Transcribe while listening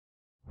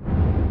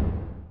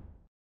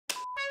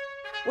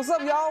What's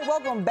up, y'all?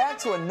 Welcome back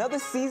to another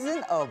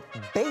season of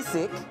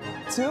Basic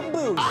to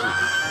Bougie.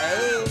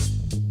 Hey.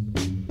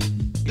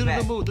 Do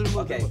the move.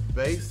 Okay.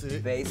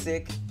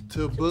 Basic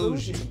to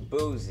Bougie.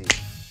 Bougie.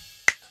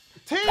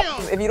 Tim!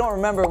 If you don't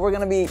remember, we're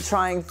gonna be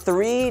trying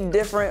 3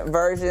 different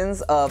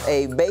versions of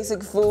a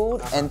basic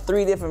food and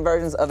 3 different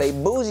versions of a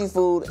bougie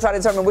food. Try to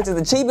determine which is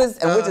the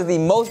cheapest and which is the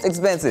most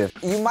expensive.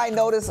 You might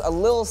notice a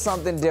little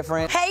something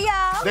different. Hey,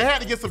 y'all. They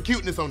had to get some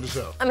cuteness on the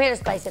show. I'm here to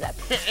spice it up.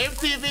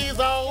 MTV's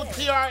own,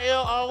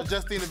 TRL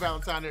Justina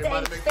Valentine,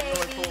 everybody.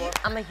 Thanks, baby.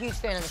 I'm a huge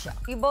fan of the show.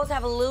 You both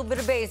have a little bit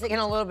of basic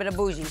and a little bit of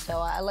bougie, so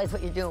I like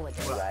what you're doing with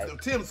it. Right.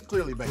 Tim's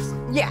clearly basic.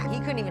 Yeah, he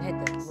couldn't even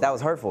hit this. That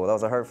was hurtful. That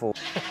was a hurtful.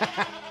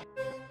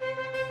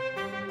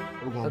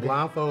 We're gonna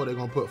blindfold, they're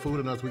gonna put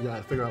food in us, we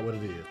gotta figure out what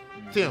it is.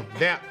 Tim,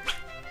 dap.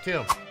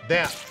 Tim,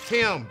 dap.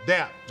 Tim,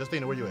 dap.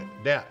 Justina, where you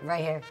at? Dap.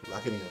 Right here.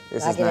 Lock it in.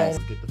 This Lock is it nice.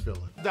 in. Get the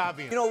feeling. Dive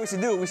in. You know what we should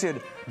do? We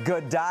should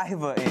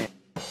Godiva in.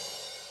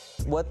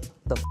 What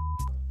the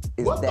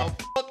is what that?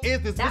 the fuck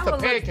is this? That It's a one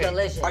looks pancake.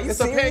 delicious. Are you It's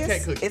serious? a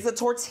pancake cookie. It's a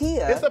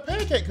tortilla. It's a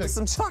pancake cookie. with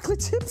some chocolate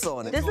chips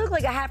on it. This looks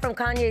like a hat from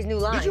Kanye's new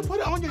line. Did you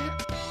put it on your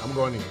head? I'm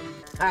going in.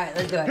 All right,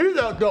 let's do it. He's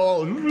out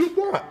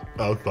there.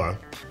 Oh, sorry.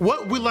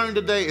 What we learned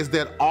today is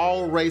that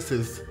all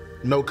races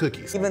know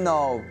cookies. Even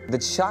though the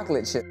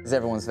chocolate chip is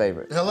everyone's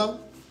favorite. Hello?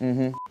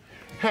 Mm-hmm.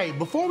 Hey,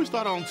 before we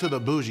start on to the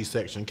bougie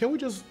section, can we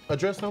just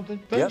address something?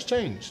 Things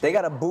changed. They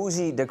got a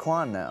bougie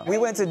Daquan now. We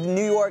went to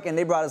New York and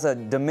they brought us a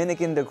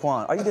Dominican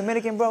Daquan. Are you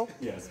Dominican, bro?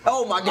 Yes.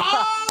 Oh my God.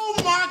 Oh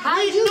my God!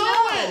 How'd you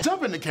know it?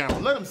 Jump in the camera.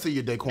 Let him see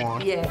you,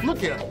 Daquan. Yeah.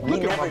 Look at him. We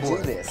Look at never my boy.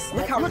 do this.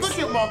 Look how Look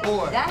at my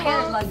boy. That hair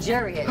is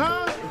luxurious.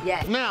 Huh?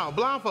 Yes. Now,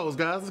 blindfolds,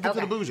 guys. Let's get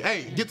to the bougie.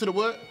 Hey, get to the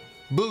what?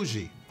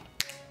 Bougie.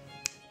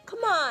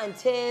 Come on,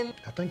 Tim.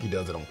 I think he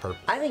does it on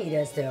purpose. I think he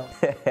does too.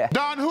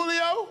 Don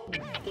Julio.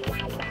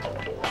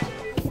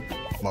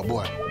 My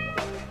boy.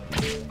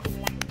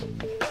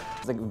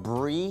 It's like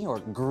brie or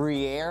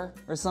gruyere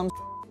or something.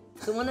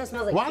 The one that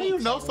smells like Why do you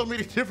cake. know so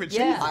many different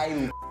Yeah.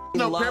 cheeses?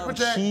 I love Pepper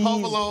Jack, cheese.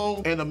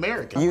 provolone, and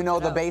American. You know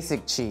the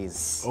basic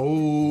cheese.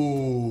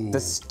 Oh. The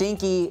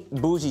stinky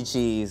bougie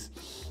cheese.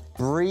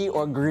 Brie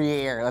or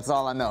gruyere, that's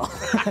all I know.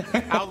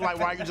 I was like,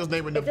 why are you just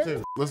naming them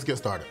two? Let's get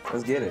started.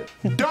 Let's get it.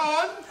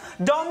 Don.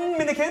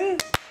 Dominican.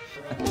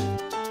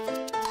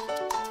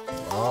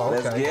 Oh,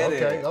 Let's get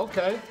it.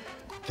 Okay.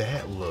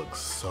 That looks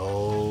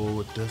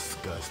so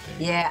disgusting.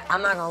 Yeah,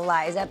 I'm not gonna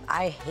lie.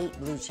 I hate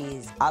blue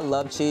cheese. I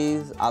love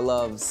cheese. I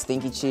love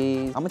stinky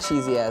cheese. I'm a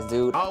cheesy ass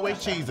dude. Always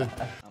cheesing.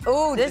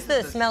 Ooh, this is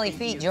the smelly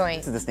feet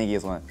joint. This is the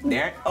stinkiest one.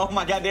 Darren? Oh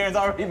my God, Darren's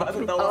already about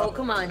to throw Oh, up.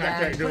 come on,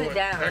 Dad. Put it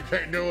down. I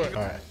can't do it.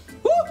 All right.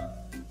 Woo!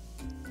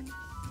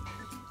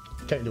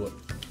 Can't do it.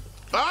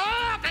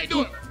 Ah, can't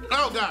do it.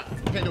 Oh God,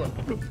 can't do it.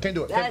 Can't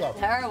do it. That's Take it off.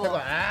 terrible. Take it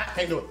off. Ah,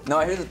 can't do it. No,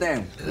 here's the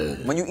thing.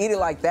 When you eat it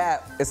like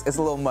that, it's a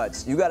little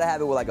much. You gotta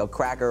have it with like a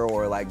cracker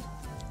or like.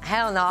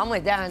 Hell no, I'm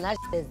with Darren. That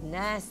is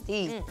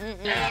nasty.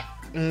 Yeah.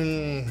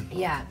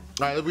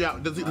 All right, we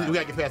out. We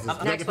gotta get past this.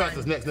 We gotta get past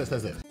this.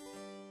 Next.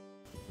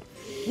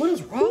 What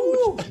is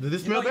wrong? Did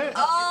this smell bad?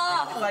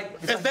 Oh,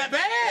 It's that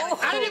bad?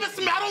 I don't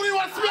even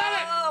want to smell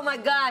it. oh my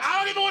gosh. I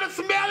don't even want to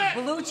smell it.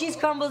 Blue cheese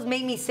crumbles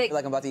make me sick.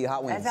 Like I'm about to eat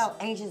hot wings. That's how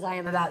anxious I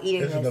am about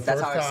eating This is the this. That's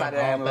first how excited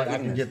I am time about I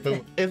eating can this. get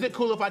through. Is it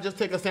cool if I just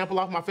take a sample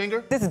off my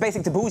finger? This is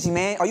basic to bougie,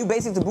 man. Are you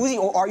basic to bougie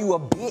or are you a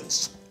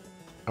bitch?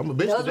 I'm a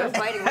bitch Those today. are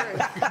fighting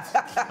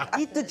words.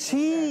 Eat the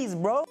cheese,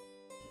 bro.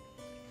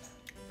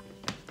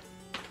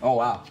 Oh,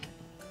 wow.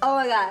 Oh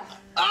my god.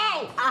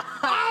 Oh!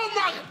 Oh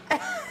my!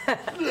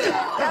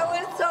 That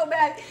was so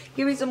bad.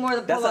 Give me some more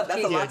of the That's pull-up a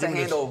cheese. lot to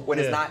handle when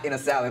it's not in a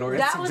salad or in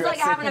That some was like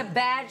dressing. having a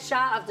bad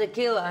shot of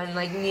tequila and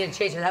like you need a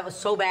chaser. That was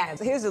so bad.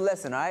 Here's the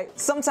lesson, all right?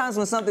 Sometimes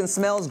when something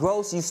smells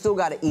gross, you still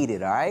gotta eat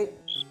it, all right?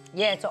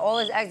 Yeah, to all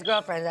his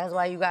ex-girlfriends, that's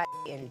why you got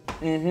in.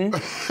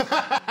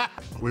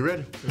 We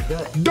ready?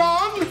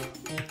 Don!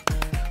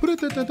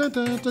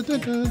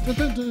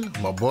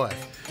 My boy.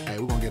 Hey,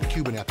 we're gonna get a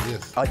Cuban after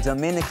this. A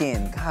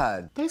Dominican,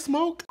 God. They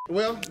smoke.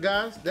 Well,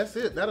 guys, that's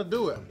it. That'll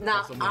do it.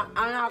 Nah,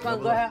 I'm not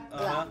gonna go ahead.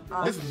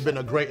 This has been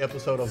a great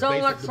episode of So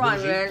Basic much to fun,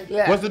 Bougie. man.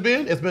 Yeah. What's it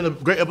been? It's been a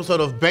great episode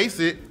of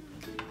Basic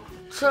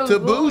to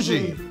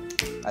Bougie.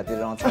 I did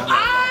it on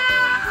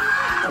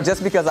time.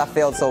 Just because I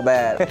failed so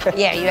bad.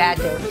 Yeah, you had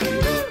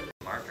to.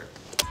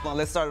 Come on,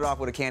 let's start it off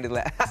with a candy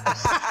laugh.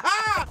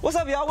 What's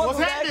up, y'all? Welcome What's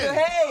back to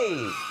happening?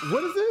 Hey!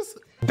 What is this?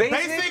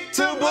 Basic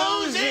to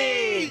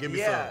Bougie! Give me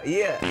Yeah, some.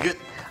 yeah. Good.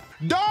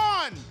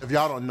 Don! If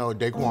y'all don't know,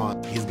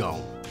 Daquan, he's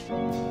gone.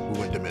 We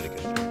went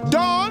Dominican.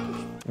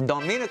 Don!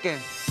 Dominican.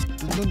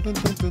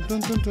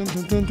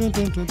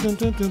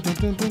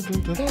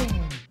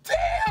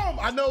 Damn!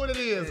 I know what it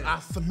is. I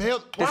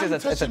smell.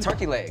 It's a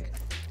turkey leg.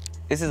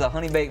 This is a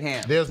honey baked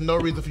ham. There's no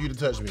reason for you to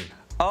touch me.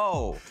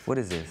 Oh, what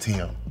is this?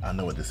 Tim, I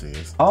know what this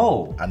is.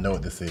 Oh. I know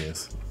what this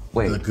is.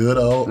 Wait. The good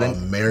old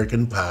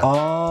American pie.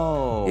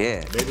 Oh.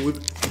 Yeah. Baby, did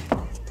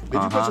you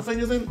put your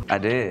fingers in? I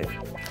did.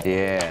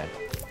 Yeah.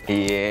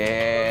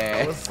 Yeah.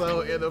 That was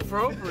so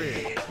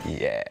inappropriate.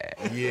 Yeah.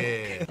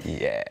 Yeah.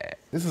 Yeah.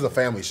 This is a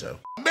family show.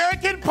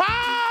 American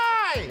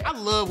Pie! Right. I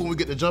love when we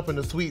get to jump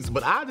into sweets,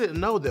 but I didn't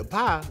know that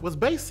pie was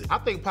basic. I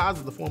think pies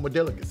is the form of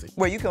delicacy.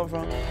 Where you come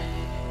from?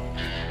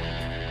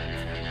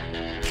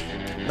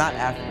 Not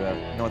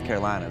Africa, North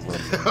Carolina is what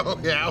I'm saying. Oh,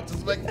 yeah, I was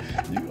just like,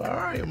 you all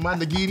right, my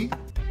nagiti.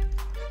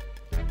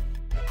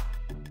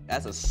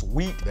 That's a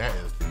sweet, That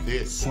is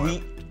this.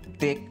 sweet,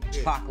 thick,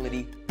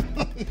 chocolatey.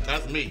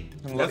 That's me.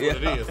 That's what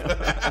it is.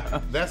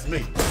 That's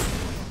me.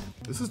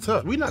 This is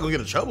tough. We're not gonna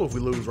get in trouble if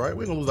we lose, right?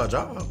 We're gonna lose our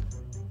job.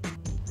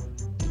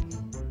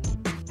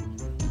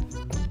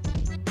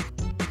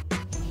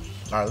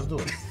 All right, let's do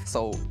it.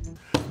 So,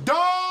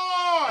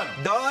 Dawn!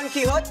 Don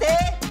Quixote.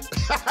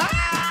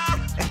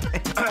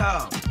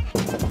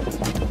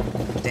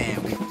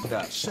 Damn, we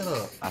got. Shut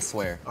up. I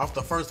swear. Off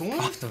the first one?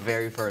 Off the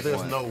very first There's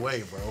one. no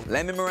way, bro.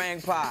 Lemon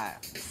meringue pie,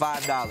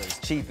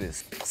 $5,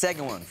 cheapest.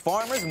 Second one,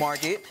 farmer's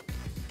market,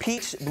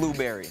 peach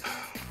blueberry.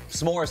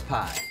 S'mores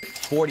pie,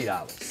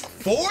 $40.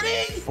 40?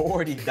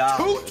 $40.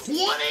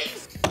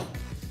 220s?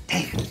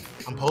 Damn.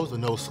 I'm supposed to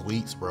know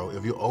sweets, bro.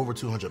 If you're over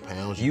 200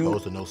 pounds, you're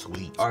supposed to know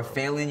sweets. Are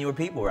failing your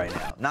people right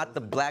now. Not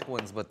the black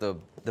ones, but the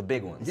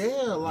big ones.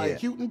 Yeah, like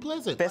cute and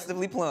pleasant.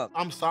 Festively plump.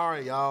 I'm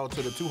sorry, y'all,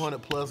 to the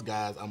 200 plus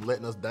guys. I'm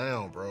letting us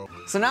down, bro.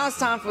 So now it's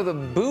time for the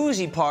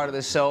bougie part of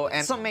the show,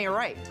 and something ain't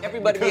right.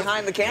 Everybody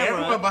behind the camera.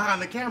 Everyone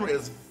behind the camera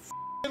is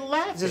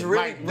laughing, Just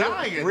really, like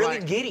dying. really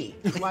like, giddy.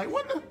 Like,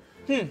 what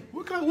the?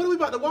 What are we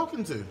about to walk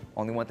into?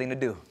 Only one thing to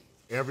do.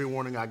 Every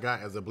warning I got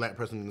as a black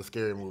person in the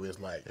scary movie is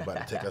like,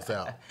 about to take us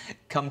out.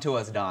 Come to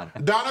us, Don.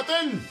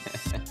 Donathan!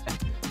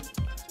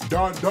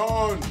 Don.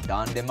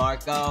 Don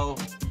DeMarco.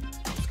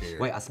 I'm scared.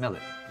 Wait, I smell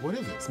it. What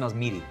is It it? smells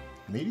meaty.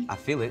 Meaty? I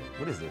feel it.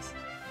 What is this?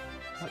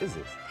 What is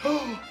this?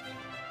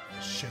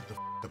 Shut the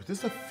up. Is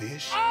this a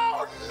fish?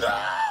 Oh,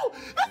 no!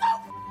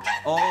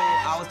 Oh,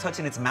 I was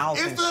touching its mouth.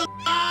 It's a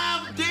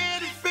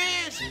dead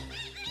fish!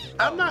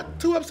 I'm not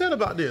too upset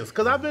about this,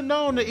 because I've been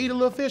known to eat a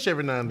little fish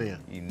every now and then.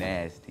 You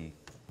nasty.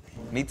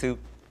 Me too.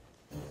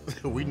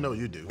 We know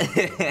you do.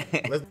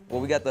 Well,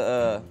 we got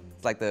the,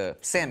 it's like the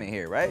salmon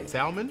here, right?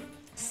 Salmon?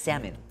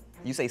 Salmon.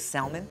 You say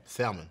salmon?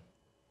 Salmon.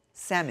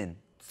 Salmon.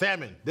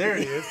 Salmon. There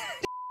it is.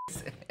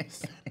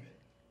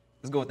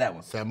 Let's go with that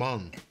one.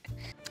 Salmon.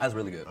 That's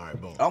really good. All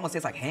right, boom. It almost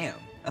tastes like ham.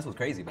 That's what's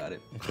crazy about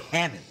it.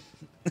 Hammond.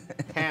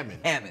 Hammond.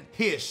 Hammond.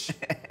 Hish.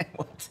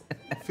 What?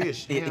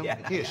 Fish. Yeah, Ham,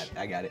 yeah, hish.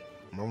 I got it.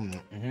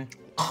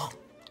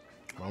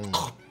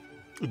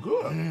 It's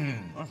good.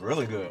 That's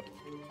really good.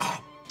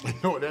 You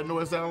know what that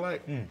noise sound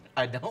like?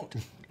 I don't.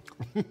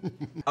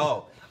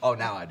 oh,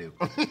 now I do.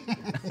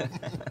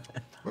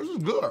 This is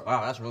good.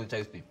 Wow, that's really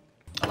tasty.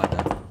 I like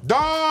that.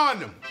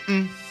 Dawn!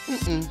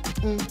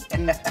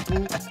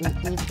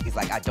 He's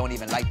like, I don't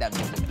even like that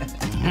music.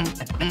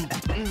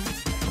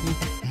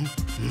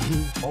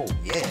 Oh,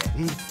 yeah.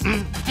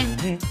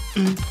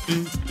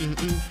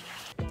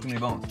 Too many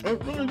bones.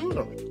 It's really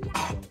good.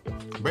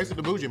 Basic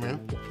to bougie, man.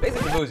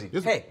 Basic to bougie.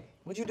 Hey,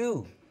 what'd you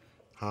do?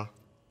 Huh?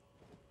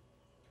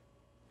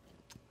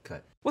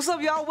 Cut. What's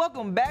up, y'all?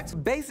 Welcome back to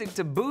Basic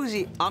to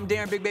Bougie. I'm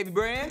Darren Big Baby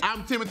Brand.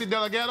 I'm Timothy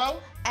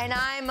Delgado. And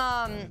I'm,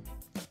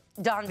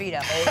 Don Vito.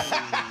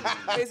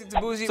 Basic to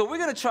Bougie. So we're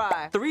gonna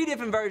try 3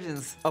 different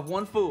versions of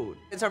one food.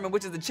 Determine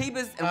which is the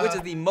cheapest and which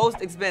is the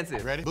most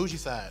expensive. Ready? Bougie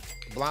side.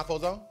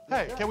 Blindfolds on.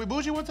 Hey, can we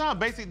bougie one time?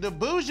 Basic to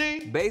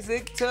bougie.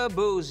 Basic to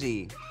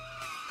Bougie.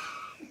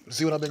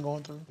 See what I've been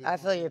going through? I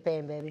feel your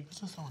pain, baby. It's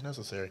just so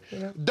unnecessary.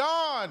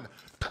 Dawn!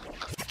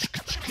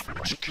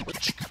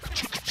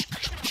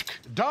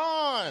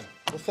 Dawn!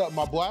 What's up,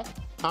 my boy?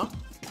 Huh?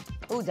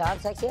 Ooh, Don,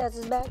 sexy ass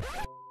is back.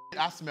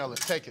 I smell it.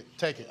 Take it.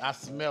 Take it. I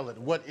smell it.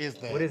 What is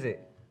that? What is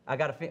it? I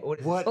gotta feel. What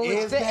is What it? Oh,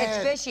 is that? it's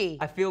fishy.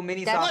 I feel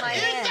mini That's sausage. my What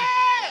is hand.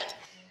 that?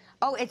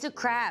 Oh, it's a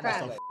crab.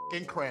 That's a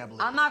f***ing crab leg.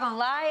 I'm not gonna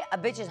lie, a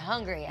bitch is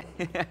hungry.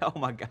 Oh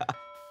my God.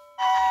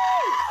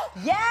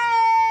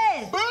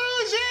 Yes!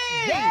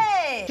 Bougie!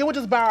 Yes! Can we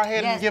just bow our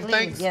head Yes, and give please.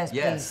 thanks? Yes,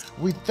 Yes. please.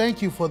 We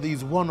thank you for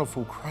these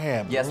wonderful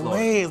crab Yes, Lord.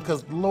 legs,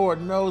 because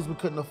Lord knows we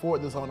couldn't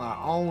afford this on our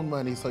own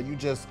money, so you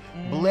just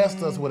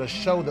blessed us with a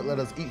show that let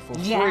us eat for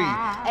free.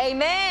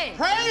 Amen.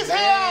 Praise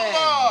Him!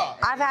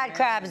 I've had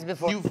crabs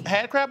before. You've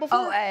had crab before?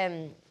 Oh,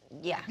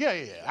 yeah.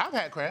 Yeah. I've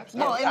had crabs.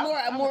 Well,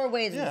 in more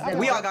ways than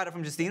We one. all got it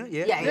from Justina.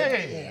 Yeah.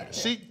 Yeah.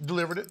 She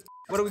delivered it.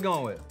 What are we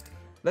going with?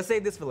 Let's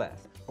save this for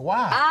last.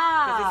 Why?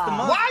 It's the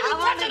month. Why are you I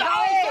wanna touching go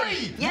all in.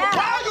 3? Yeah.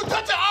 Why are you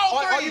touching all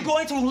 3? Are you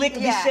going to lick the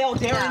Yeah. shell,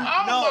 Darren? No.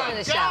 Oh No. my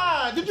the shell.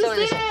 God! Did you Throw in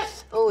the see shell.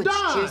 that? Oh, it's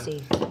Don.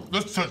 juicy.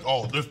 Let's touch.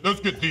 Oh, let's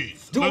get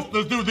these. Let's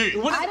do these.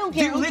 I don't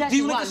care who touches Do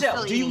you lick what, the I'm shell?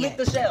 still Do you eating lick it.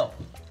 the shell?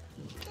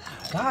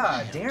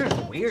 God,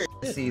 Darren's weird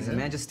this season,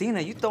 man.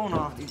 Justina, you throwing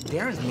off.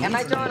 Darren's mean. Am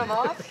I throwing them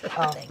off?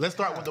 Oh. Let's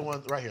start with the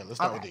ones right here. Let's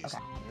start with these.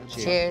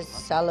 Cheers.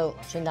 Salud.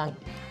 Chindan.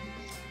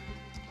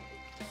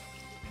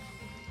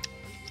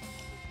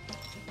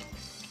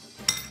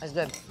 That's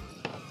good.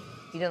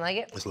 You didn't like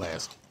it? It's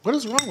last. What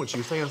is wrong with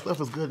you saying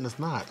stuff is good and it's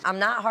not? I'm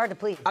not hard to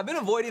please. I've been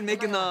avoiding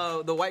making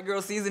the white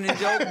girl seasoning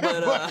joke,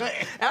 but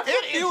after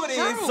a few of these,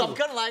 I'm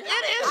kind of like, It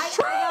is I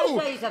true. gotta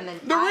tell you something.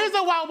 The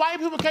reason why white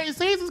people can't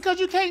season is because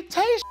you can't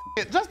taste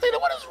Justina,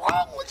 what is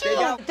wrong with you?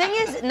 The thing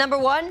is, number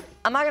one,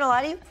 I'm not gonna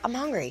lie to you, I'm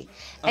hungry.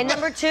 And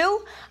number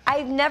two,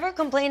 I've never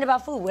complained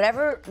about food.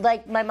 Whatever,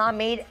 like, my mom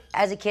made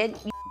as a kid,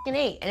 you f***ing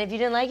ate. And if you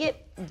didn't like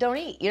it, don't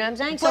eat. You know what I'm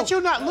saying? But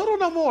you're not little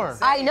no more.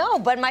 I know,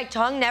 but my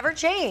tongue never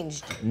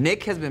changed.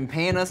 Nick has been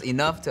paying us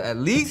enough to at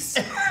least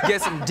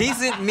get some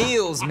decent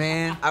meals,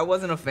 man. I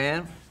wasn't a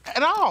fan.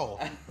 At all.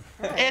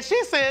 And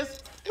she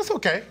says, it's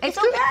okay. It's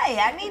okay.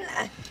 I mean,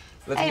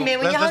 hey man,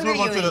 when you're hungry,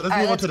 you eat. Let's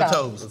move on to the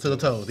toes. To the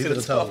toes. These are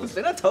the toes.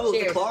 They're not toes,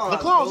 Cheers. the claws. The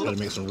claws. Gotta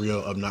make some real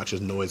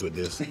obnoxious noise with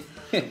this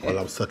while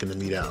I'm sucking the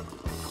meat out.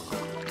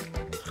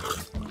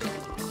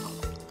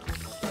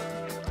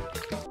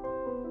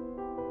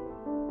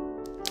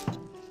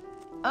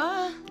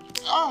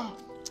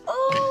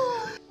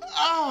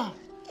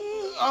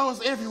 Oh,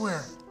 it's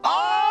everywhere.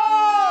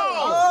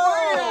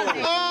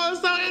 Oh,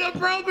 it's so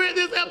inappropriate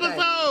this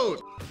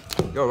episode.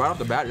 Yo, right off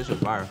the bat, this is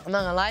fire. I'm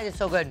not gonna lie, it's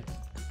so good.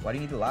 Why do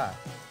you need to lie?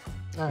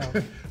 I don't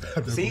know.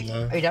 See?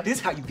 Are you done? This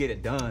is how you get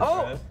it done.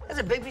 Oh, that's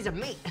a big piece of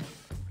meat.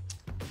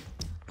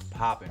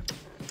 Popping.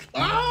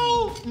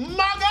 Oh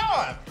my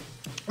God!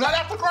 Now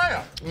that's a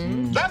crab.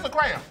 That's a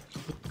crab.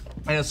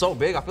 And it's so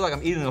big, I feel like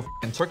I'm eating a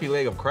f***ing turkey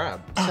leg of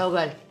crab. So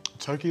good.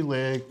 Turkey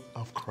leg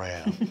of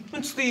crab.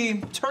 It's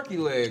the turkey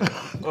leg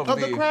of Of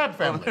the crab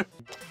family.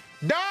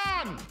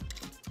 Don!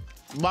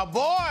 My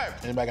boy!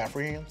 Anybody got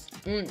friends?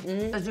 Let's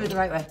do it the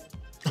right way.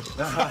 Cut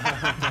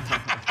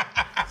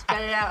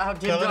it out how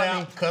Tim Cut it taught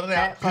out, me. cut it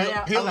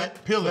out. Peel Okay.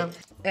 it, peel it.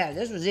 Yeah,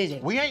 this was easy.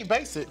 We ain't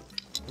basic.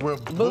 We're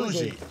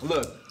bougie.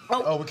 Look.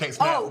 Oh, we can't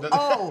snap.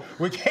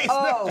 We can't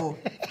Oh,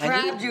 snap.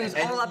 crab juice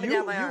all up and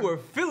down my arm. You were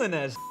feeling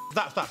that.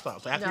 Stop.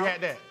 So after you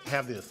had that,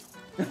 have this.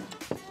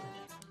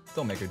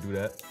 Don't make her do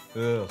that.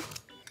 Ugh.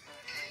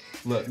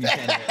 Look, you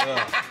can't.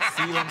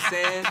 See what I'm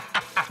saying?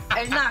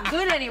 It's not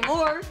good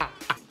anymore.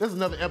 This is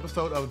another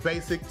episode of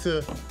Basic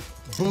to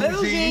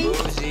Bougie.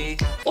 Bougie.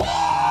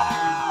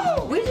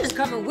 We just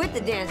coming with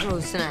the dance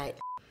moves tonight.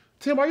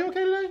 Tim, are you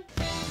okay today?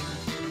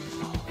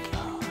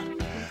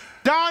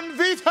 Don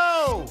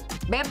Vito!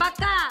 Ven pa'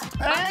 acá.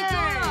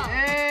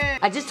 Hey.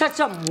 I just touched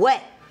something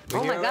wet.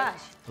 Oh my gosh.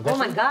 Oh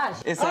my gosh.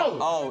 It's you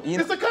know.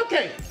 it's a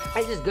cupcake.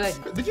 This is good.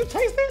 Did you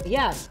taste it?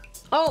 Yeah.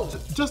 Oh,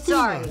 Just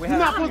sorry. You're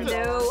not I'm supposed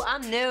to. new.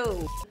 I'm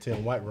new.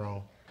 Tim, white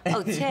wrong.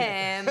 Oh,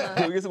 Tim.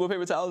 Can we get some more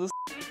paper towels?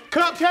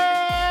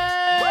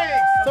 Cupcakes!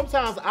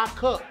 Sometimes I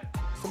cook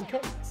some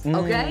cakes.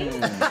 Okay. You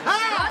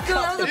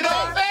know what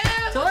I'm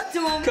saying? Talk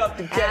to him. Cup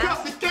the cake.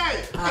 Cup the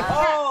cake.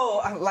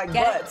 Oh, I like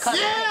Get it? butts. Cut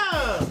it.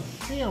 Yeah!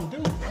 Tim, do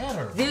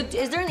better. Dude,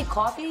 is there any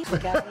coffee?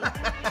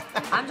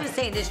 I'm just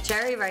saying, this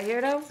cherry right here,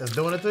 though. That's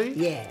doing it to you?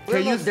 Yeah. We're a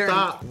Can you little dirty.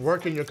 stop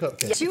working your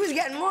cupcake? She was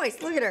getting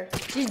moist. Look at her.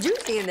 She's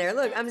juicy in there.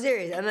 Look, I'm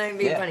serious. I'm not even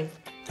being funny.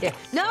 Yeah.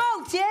 No,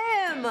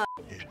 Tim!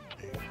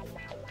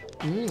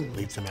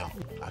 Leave some out.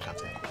 I got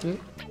that.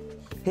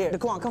 Here,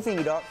 come feed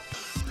me, dog.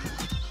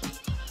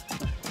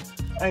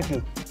 Thank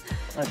you.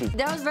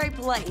 That was very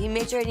polite. He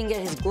made sure he didn't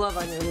get his glove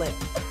on your lip.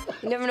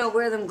 You never know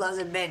where them gloves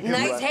have been.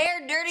 Nice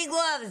hair, dirty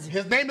gloves.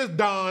 His name is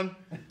Don.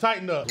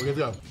 Tighten up. Let's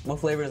go. What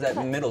flavor is that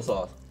middle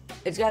sauce?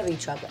 It's gotta be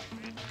chocolate.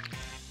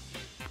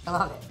 I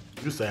love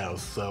it. You sound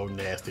so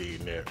nasty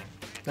eating there.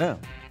 Yeah.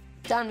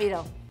 Don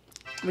Vito,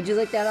 would you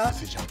lick that off?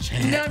 This is your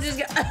chance. No, I'm just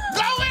gonna.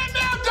 Go in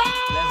there,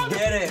 Don!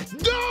 Get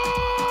it.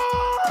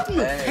 Don!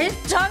 Hey. His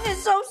tongue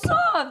is so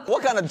soft.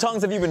 What kind of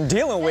tongues have you been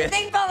dealing This with?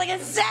 thing felt like a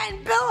satin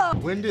pillow.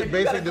 When did you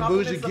Basic gotta to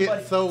Bougie compliment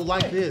get so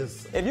like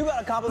this? If you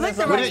got a compliment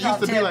Lick the When somebody, it used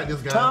to be Tim. like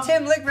this, guys.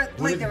 Tim, lick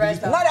the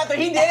rest of right it. after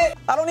he did it,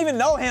 I don't even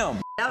know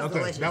him. That was Okay,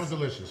 delicious. that was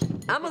delicious.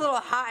 I'm a little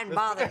hot and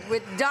bothered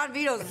with Don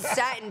Vito's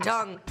satin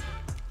tongue.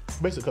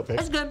 Basic cupcake.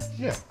 That's good.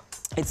 Yeah.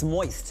 It's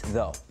moist,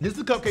 though. This is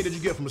the cupcake that you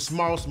get from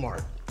Small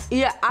Smart.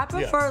 Yeah, I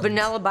prefer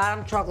vanilla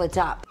bottom, chocolate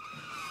top.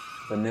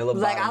 Vanilla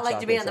Like, bottom, I like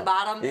to be on the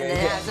chocolate bottom top. and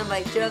then have some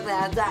like chocolate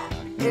on top.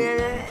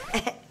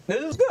 This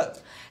is good.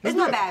 It's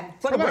not bad.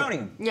 It's like a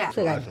brownie. Yeah.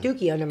 I got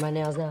dookie under my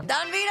nails now.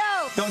 Don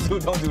Vito!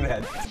 Don't do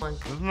that.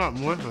 It's not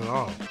moist at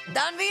all.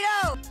 Don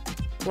Vito!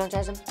 You wanna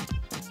try some?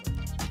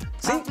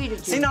 I'll feed it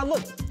to See, you. now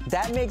look,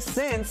 that makes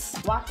sense.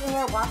 Watch your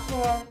hair, watch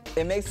your hair.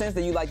 It makes sense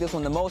that you like this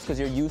one the most because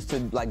you're used to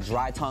like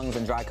dry tongues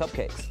and dry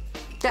cupcakes.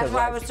 That's 'Cause,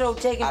 why I like, was so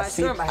taken by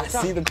storm by I his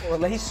tongue. see the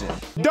correlation.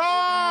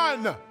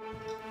 Don!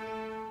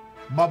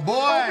 My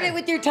boy! Open it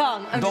with your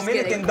tongue. I'm just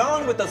Dominican kidding.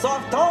 Don with the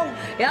soft tongue.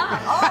 Yeah.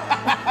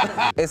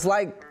 Oh. It's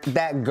like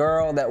that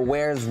girl that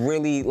wears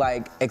really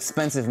like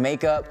expensive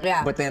makeup,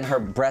 Yeah. but then her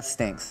breath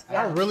stinks.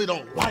 I really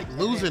don't like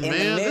losing, In the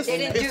man. mid- This in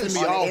is the pissing juice. me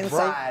On the off,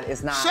 inside, bro.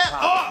 it's not. Shut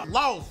popping. up!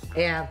 Lost.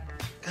 Yeah.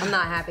 I'm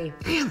not happy.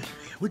 Damn it.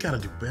 We gotta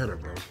do better,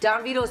 bro.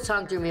 Don Vito's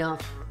tongue threw me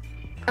off.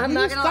 I'm You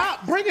not gonna lie.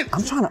 stop bringing.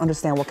 I'm trying to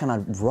understand what kind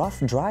of rough,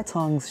 dry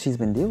tongues she's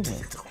been dealing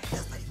with.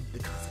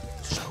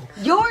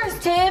 Yours,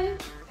 Tim.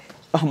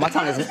 Oh, my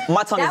tongue is.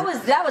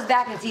 That was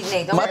back in season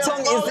 8. Don't My worry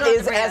tongue about it. is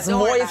Don't worry as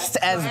about it. moist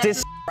as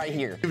this right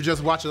here. You've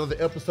just watched another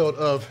episode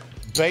of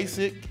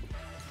Basic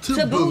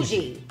To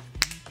Bougie.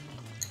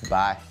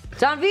 Bye.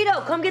 Don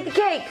Vito, come get the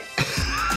cake.